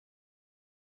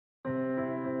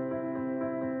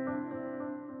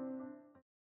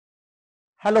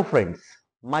Hello friends,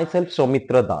 myself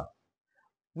Somitra Das.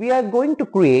 We are going to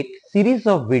create series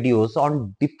of videos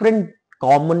on different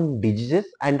common diseases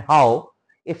and how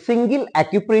a single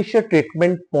acupressure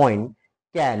treatment point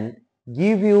can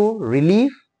give you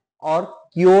relief or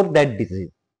cure that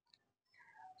disease.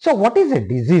 So what is a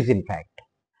disease in fact?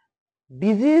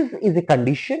 Disease is a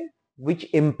condition which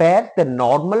impairs the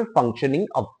normal functioning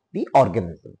of the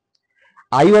organism.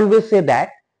 I always say that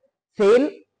cell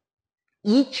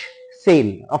each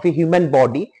cell of a human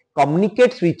body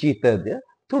communicates with each other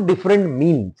through different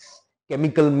means,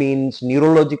 chemical means,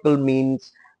 neurological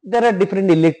means. There are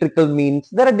different electrical means.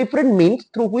 There are different means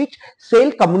through which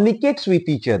cell communicates with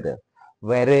each other.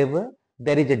 Wherever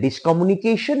there is a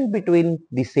discommunication between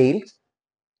the cells,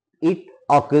 it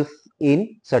occurs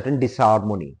in certain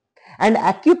disharmony. And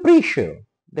acupressure,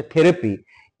 the therapy,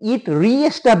 it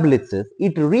re-establishes,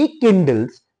 it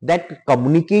rekindles that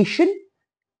communication,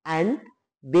 and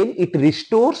then it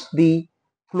restores the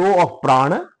flow of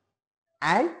prana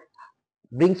and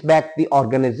brings back the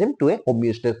organism to a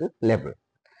homeostasis level.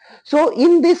 So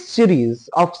in this series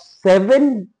of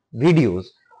 7 videos,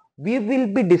 we will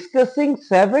be discussing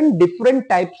 7 different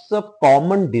types of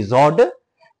common disorder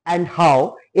and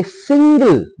how a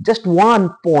single, just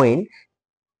one point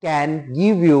can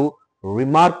give you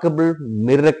remarkable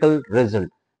miracle result.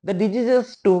 The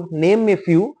diseases, to name a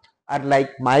few, are like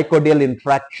myocardial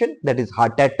infarction, that is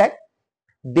heart attack.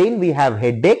 Then we have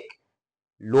headache,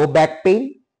 low back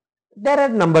pain. There are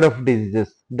number of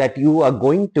diseases that you are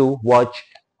going to watch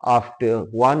after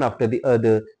one after the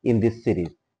other in this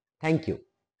series. Thank you.